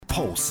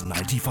Pulse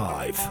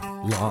 95.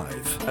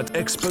 Live at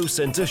Expo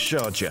Centre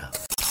Sharjah.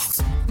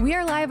 We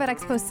are live at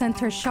Expo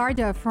Center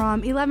Sharjah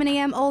from 11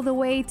 a.m. all the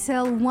way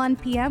till 1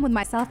 p.m. with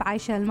myself,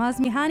 Aisha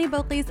Almazmi, Hani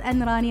Balqis,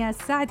 and Rania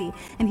Saadi.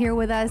 And here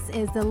with us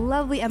is the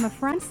lovely Emma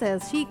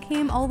Francis. She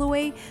came all the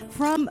way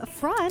from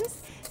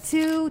France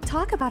to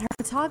talk about her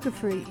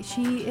photography.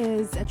 She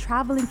is a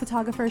traveling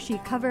photographer. She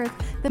covers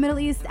the Middle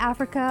East,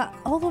 Africa,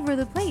 all over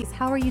the place.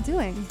 How are you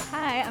doing?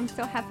 Hi, I'm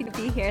so happy to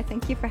be here.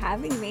 Thank you for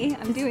having me.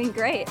 I'm doing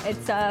great.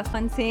 It's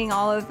fun seeing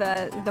all of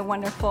the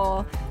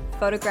wonderful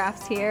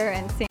photographs here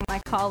and seeing my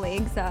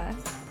colleagues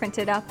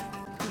printed up,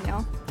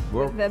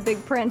 with the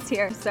big prints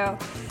here. So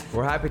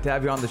we're happy to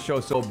have you on the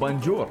show. So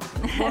bonjour.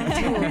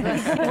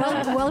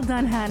 well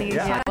done, honey.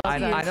 Yeah,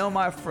 I know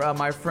my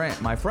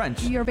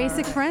French. Your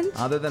basic French?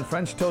 Other than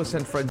French toast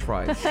and French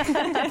fries.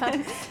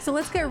 So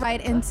let's get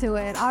right into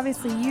it.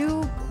 Obviously,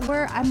 you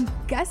were, I'm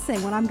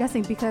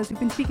guessing, because we've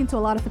been speaking to a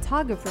lot of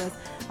photographers.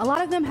 A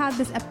lot of them had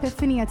this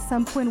epiphany at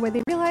some point where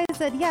they realized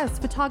that, yes,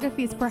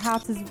 photography is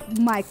perhaps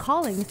my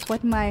calling. It's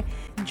what my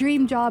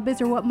dream job is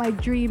or what my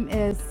dream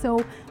is. So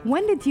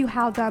when did you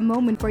have that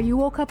moment where you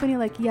woke up and you're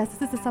like, yes,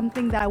 this is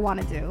something that I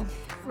want to do?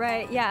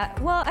 Right, yeah.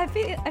 Well, I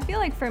feel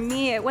like for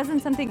me, it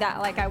wasn't something that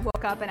like I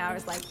woke up and I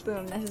was like,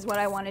 boom, this is what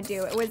I want to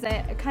do. It was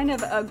a kind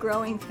of a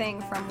growing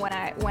thing from when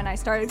I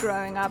started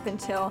growing up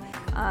until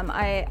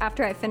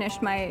after I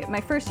finished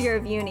my first year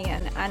of uni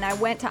and I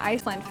went to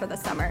Iceland for the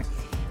summer.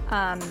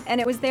 And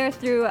it was there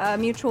through a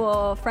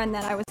mutual friend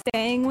that I was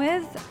staying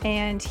with,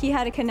 and he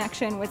had a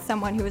connection with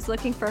someone who was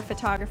looking for a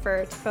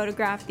photographer to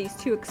photograph these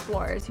two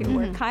explorers who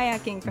were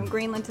kayaking from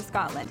Greenland to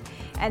Scotland.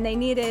 And they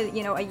needed,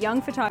 a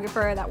young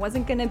photographer that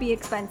wasn't going to be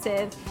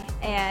expensive,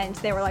 and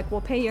they were like, we'll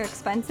pay your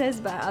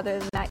expenses, but other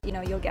than that,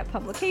 you'll get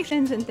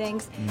publications and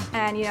things.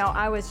 And,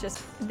 I was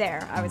just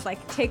there. I was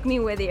like, take me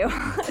with you.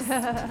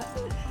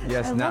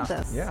 Yes, I love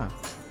this. Yeah.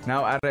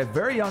 Now, at a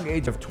very young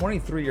age of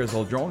 23 years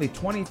old, you're only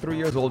 23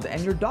 years old,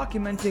 and you're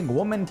documenting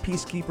women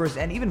peacekeepers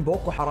and even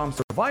Boko Haram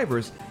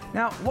survivors.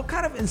 Now, what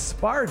kind of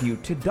inspired you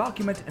to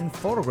document and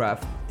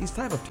photograph these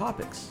type of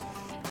topics?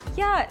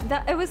 Yeah,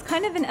 it was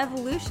kind of an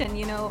evolution,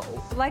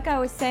 like I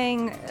was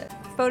saying,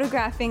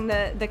 photographing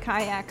the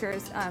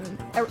kayakers.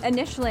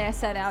 Initially, I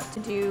set out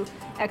to do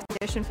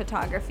expedition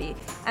photography,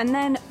 and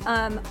then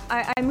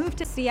I moved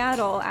to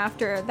Seattle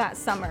after that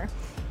summer.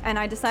 And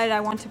I decided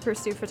I wanted to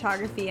pursue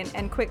photography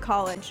and quit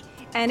college.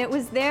 And it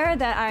was there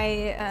that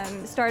I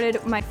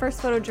started my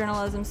first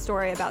photojournalism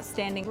story about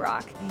Standing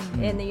Rock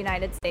in the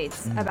United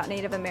States, about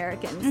Native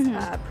Americans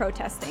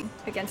protesting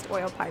against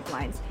oil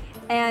pipelines.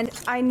 And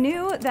I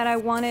knew that I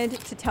wanted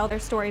to tell their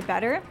story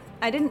better.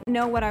 I didn't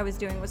know what I was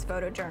doing was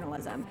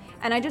photojournalism.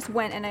 And I just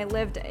went and I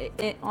lived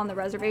on the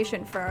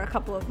reservation for a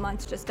couple of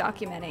months just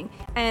documenting.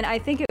 And I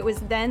think it was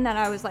then that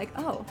I was like,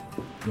 oh,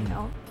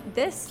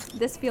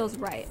 this feels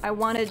right. I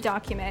want to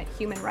document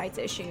human rights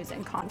issues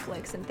and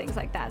conflicts and things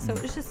like that. So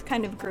it just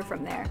kind of grew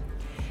from there.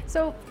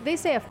 So they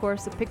say, of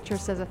course, a picture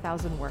says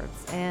 1,000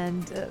 words.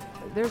 And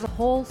there's a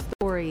whole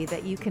story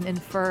that you can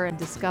infer and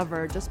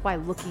discover just by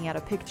looking at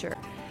a picture,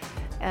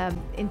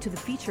 into the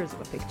features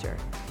of a picture.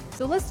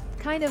 So let's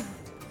kind of,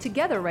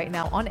 together right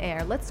now on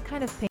air, let's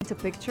kind of paint a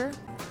picture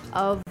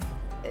of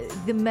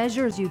the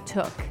measures you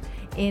took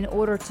in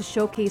order to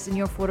showcase in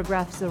your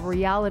photographs the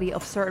reality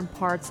of certain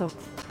parts of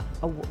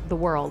the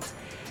world.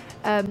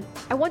 I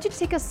want you to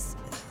take us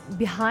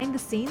behind the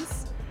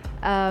scenes,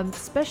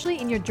 especially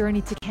in your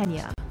journey to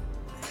Kenya.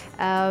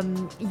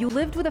 You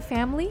lived with a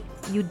family,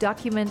 you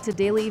documented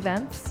daily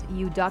events,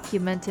 you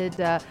documented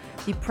the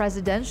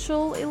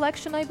presidential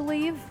election, I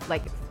believe,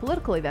 like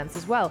political events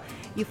as well.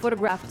 You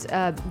photographed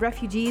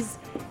refugees,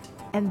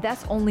 and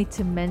that's only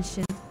to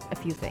mention a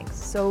few things.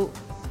 So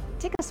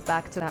take us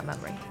back to that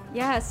memory.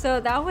 Yeah, so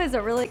that was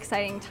a really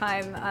exciting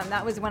time.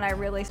 That was when I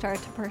really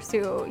started to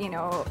pursue,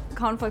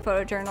 conflict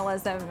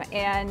photojournalism.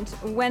 And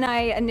when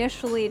I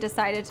initially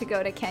decided to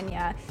go to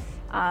Kenya,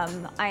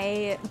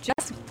 I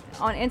just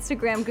on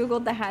Instagram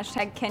Googled the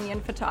hashtag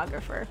Kenyan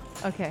photographer.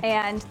 Okay.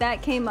 And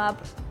that came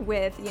up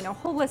with, a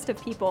whole list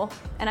of people.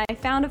 And I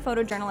found a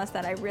photojournalist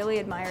that I really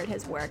admired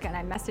his work. And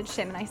I messaged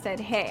him and I said,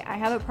 hey, I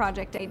have a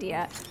project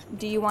idea.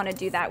 Do you want to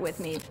do that with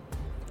me?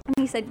 And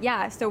he said,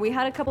 yeah. So we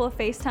had a couple of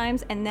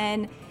FaceTimes, and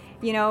then,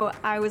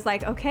 I was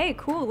like, okay,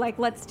 cool, like,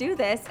 let's do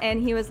this.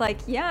 And he was like,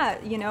 yeah,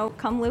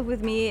 come live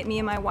with me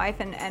and my wife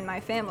and my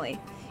family.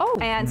 Oh.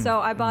 And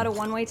so I bought a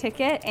one-way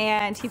ticket,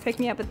 and he picked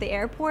me up at the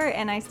airport,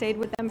 and I stayed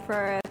with them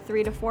for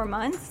 3 to 4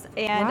 months.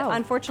 And Wow.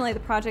 Unfortunately, the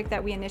project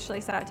that we initially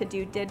set out to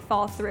do did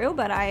fall through,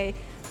 but I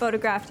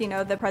photographed,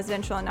 the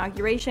presidential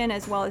inauguration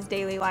as well as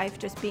daily life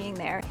just being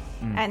there.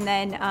 And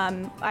then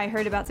I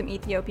heard about some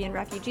Ethiopian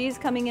refugees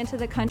coming into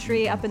the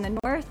country up in the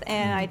north,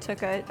 and I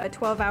took a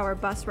 12-hour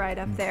bus ride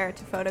up there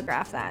to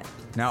photograph that.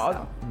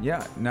 Now,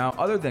 Now,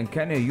 other than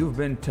Kenya, you've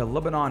been to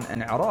Lebanon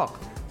and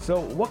Iraq. So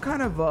what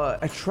kind of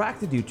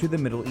attracted you to the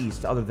Middle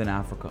East other than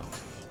Africa?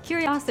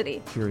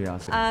 Curiosity.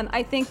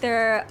 I think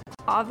there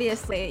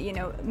obviously,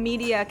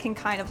 media can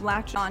kind of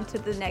latch on to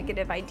the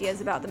negative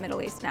ideas about the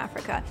Middle East and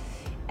Africa.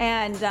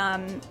 And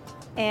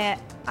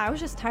And I was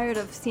just tired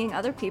of seeing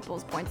other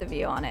people's points of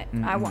view on it.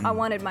 I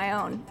wanted my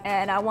own,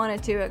 and I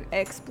wanted to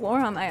explore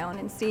on my own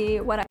and see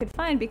what I could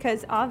find,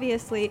 because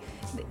obviously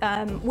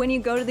when you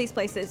go to these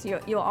places,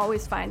 you'll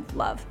always find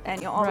love,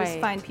 and you'll always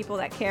Right. find people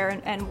that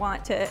care and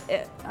want to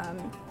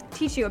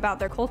teach you about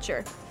their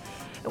culture.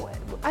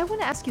 I want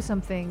to ask you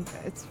something.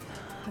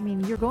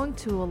 You're going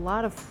to a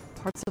lot of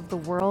parts of the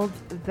world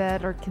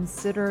that are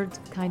considered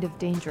kind of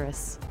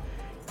dangerous.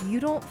 You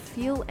don't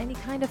feel any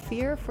kind of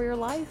fear for your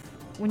life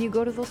when you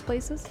go to those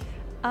places?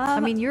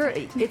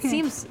 It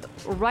seems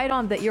right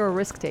on that you're a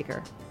risk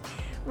taker.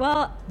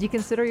 Well, Do you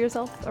consider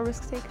yourself a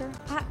risk taker?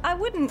 I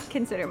wouldn't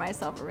consider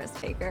myself a risk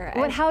taker.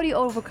 How do you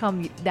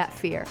overcome that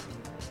fear?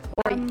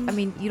 Or,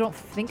 you don't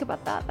think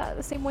about that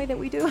the same way that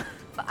we do?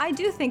 I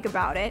do think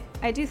about it.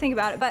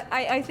 But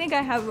I think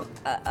I have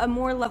a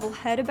more level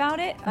head about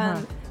it,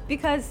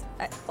 because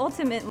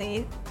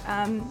ultimately,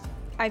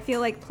 I feel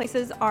like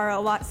places are a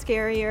lot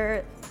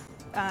scarier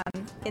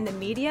in the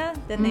media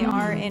than they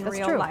are in That's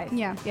real true. life.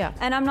 Yeah.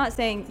 And I'm not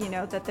saying,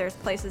 that there's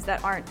places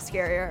that aren't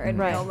scarier in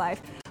Right. real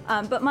life.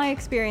 But my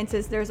experience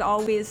is there's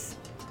always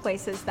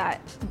places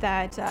that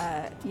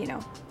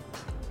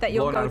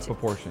you'll Blown go out of to.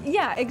 proportion.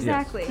 Yeah,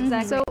 exactly.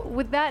 So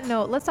with that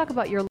note, let's talk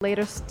about your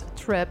latest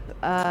trip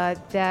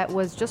that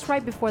was just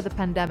right before the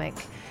pandemic.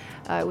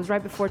 It was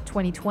right before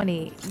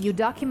 2020. You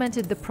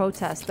documented the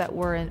protests that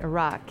were in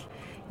Iraq.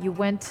 You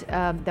went,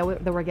 that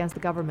were against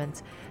the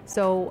government.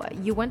 So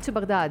you went to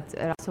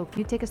Baghdad. So can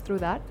you take us through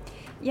that?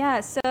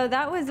 Yeah, so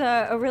that was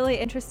a really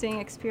interesting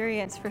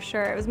experience for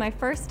sure. It was my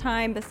first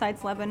time,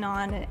 besides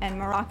Lebanon and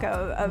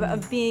Morocco,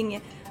 of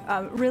being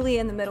really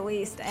in the Middle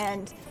East.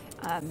 And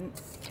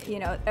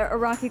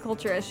Iraqi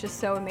culture is just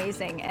so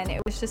amazing, and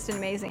it was just an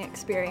amazing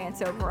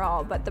experience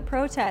overall. But the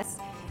protests,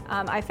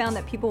 I found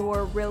that people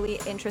were really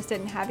interested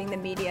in having the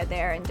media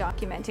there and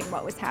documenting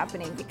what was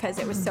happening, because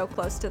it was so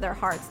close to their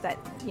hearts that,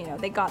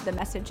 they got the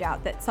message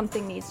out that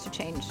something needs to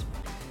change.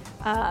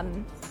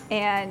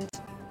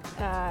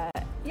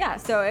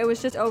 So it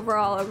was just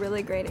overall a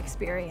really great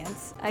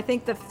experience. I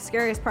think the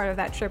scariest part of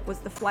that trip was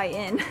the flight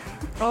in.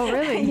 Oh,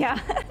 really? Yeah.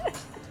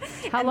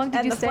 How long did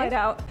and you the stay? flight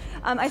out.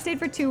 I stayed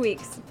for 2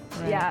 weeks.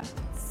 Right. Yeah.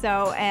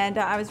 So, and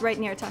I was right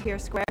near Tahrir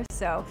Square.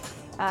 So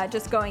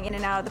just going in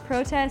and out of the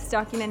protests,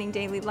 documenting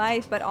daily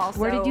life, but also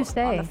Where did you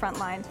stay? on the front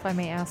line. If I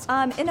may ask.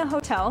 In a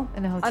hotel.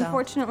 In a hotel.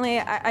 Unfortunately,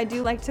 I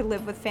do like to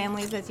live with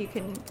families, as you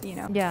can,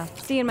 Yeah.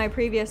 see in my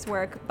previous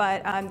work,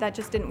 but that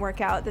just didn't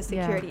work out. The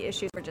Yeah. security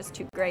issues were just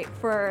too great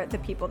for the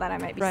people that I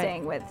might be Right.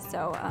 staying with.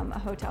 So a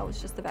hotel was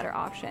just the better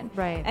option.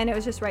 Right. And it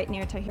was just right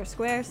near Tahrir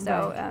Square,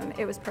 so Right.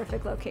 it was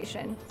perfect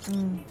location.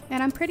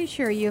 And I'm pretty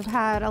sure you've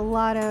had a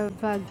lot of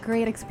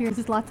great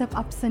experiences, lots of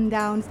ups and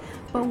downs.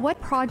 But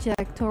what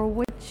project or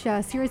which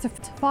series of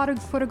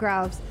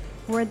photographs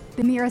were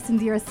the nearest and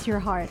dearest to your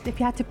heart, if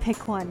you had to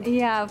pick one?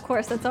 Yeah, of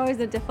course. That's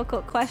always a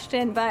difficult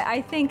question. But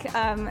I think,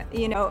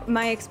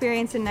 my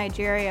experience in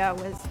Nigeria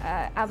was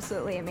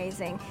absolutely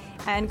amazing.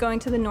 And going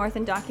to the north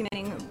and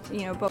documenting,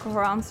 Boko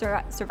Haram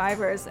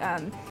survivors,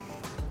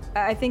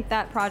 I think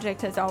that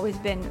project has always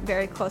been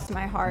very close to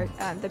my heart.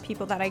 The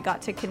people that I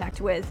got to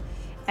connect with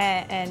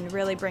and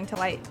really bring to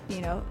light,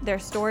 their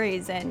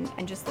stories and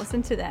just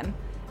listen to them.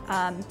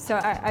 So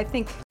I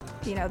think,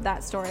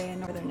 that story in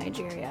northern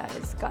Nigeria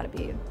has got to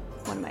be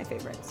one of my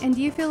favorites. And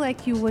do you feel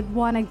like you would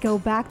want to go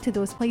back to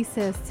those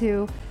places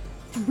to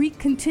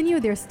continue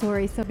their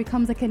story, so it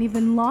becomes like an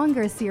even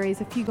longer series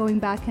of you going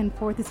back and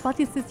forth,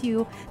 especially since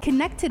you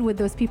connected with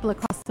those people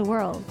across the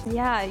world?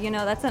 Yeah,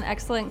 that's an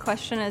excellent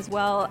question as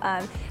well.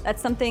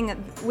 That's something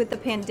with the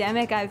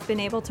pandemic, I've been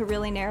able to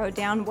really narrow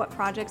down what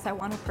projects I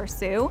want to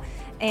pursue.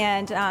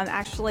 And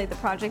actually, the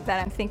project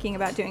that I'm thinking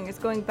about doing is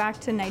going back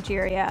to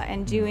Nigeria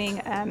and doing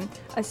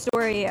a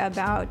story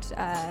about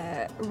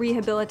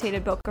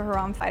rehabilitated Boko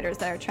Haram fighters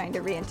that are trying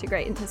to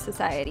reintegrate into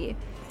society.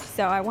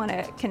 So I want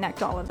to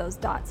connect all of those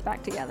dots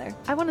back together.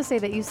 I want to say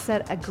that you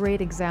set a great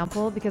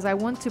example, because I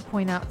want to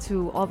point out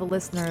to all the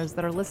listeners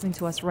that are listening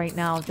to us right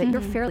now that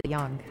you're fairly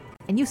young,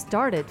 and you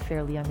started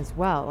fairly young as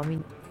well.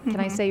 Can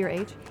I say your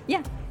age?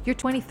 Yeah. You're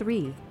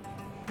 23.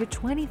 You're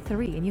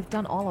 23, and you've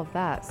done all of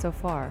that so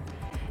far.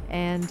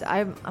 And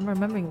I'm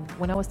remembering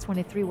when I was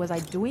 23, was I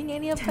doing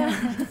any of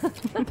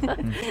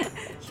that?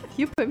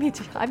 You put me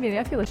to,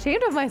 I feel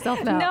ashamed of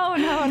myself now.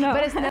 No.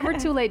 But it's never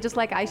too late. Just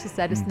like Aisha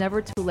said, it's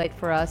never too late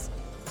for us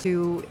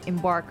to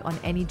embark on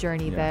any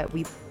journey that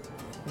we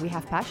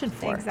have passion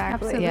for.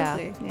 Exactly.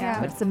 Absolutely.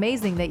 Yeah. But it's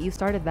amazing that you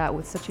started that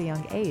with such a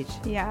young age.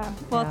 Yeah.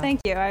 Well, Yeah. thank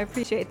you. I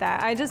appreciate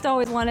that. I just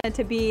always wanted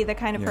to be the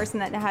kind of person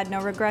that had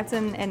no regrets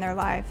in their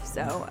life.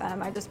 So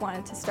I just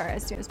wanted to start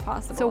as soon as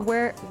possible. So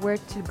where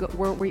to go?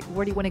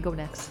 Where do you want to go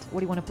next?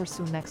 What do you want to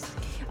pursue next?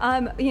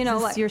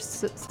 Since you're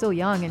still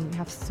young and you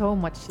have so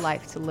much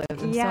life to live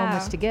and so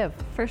much to give.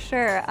 For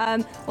sure.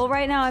 Well,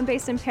 right now I'm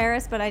based in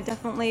Paris, but I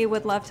definitely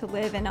would love to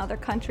live in other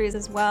countries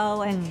as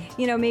well, and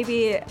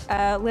maybe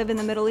live in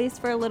the Middle East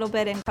for a little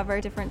bit and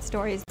cover different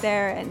stories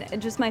there.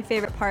 And just my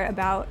favorite part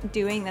about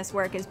doing this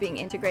work is being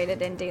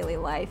integrated in daily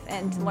life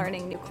and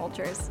learning new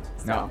cultures.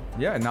 So.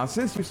 Now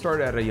since you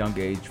started at a young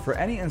age, for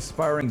any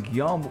inspiring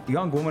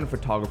young women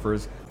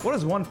photographers, what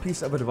is one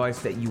piece of advice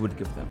that you would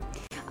give them?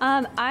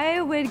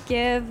 I would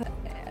give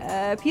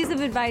a piece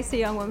of advice to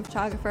young women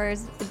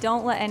photographers: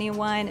 don't let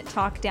anyone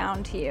talk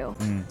down to you.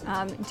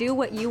 Do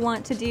what you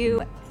want to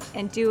do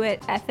and do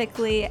it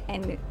ethically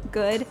and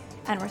good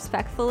and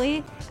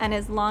respectfully. And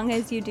as long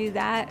as you do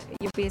that,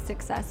 you'll be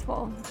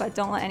successful. But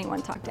don't let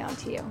anyone talk down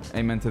to you.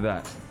 Amen to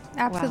that.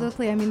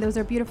 Absolutely. I mean, those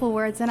are beautiful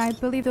words, and I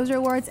believe those are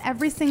words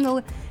every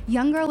single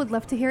young girl would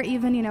love to hear,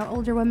 even,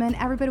 older women.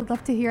 Everybody would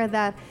love to hear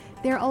that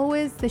they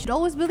should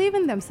always believe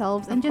in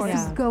themselves and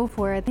just go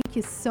for it. Thank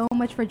you so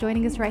much for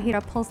joining us right here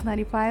at Pulse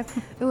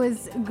 95. It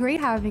was great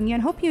having you,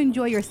 and hope you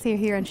enjoy your stay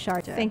here in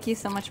Sharjah. Thank you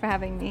so much for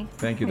having me.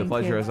 Thank you. The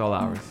pleasure is all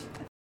ours.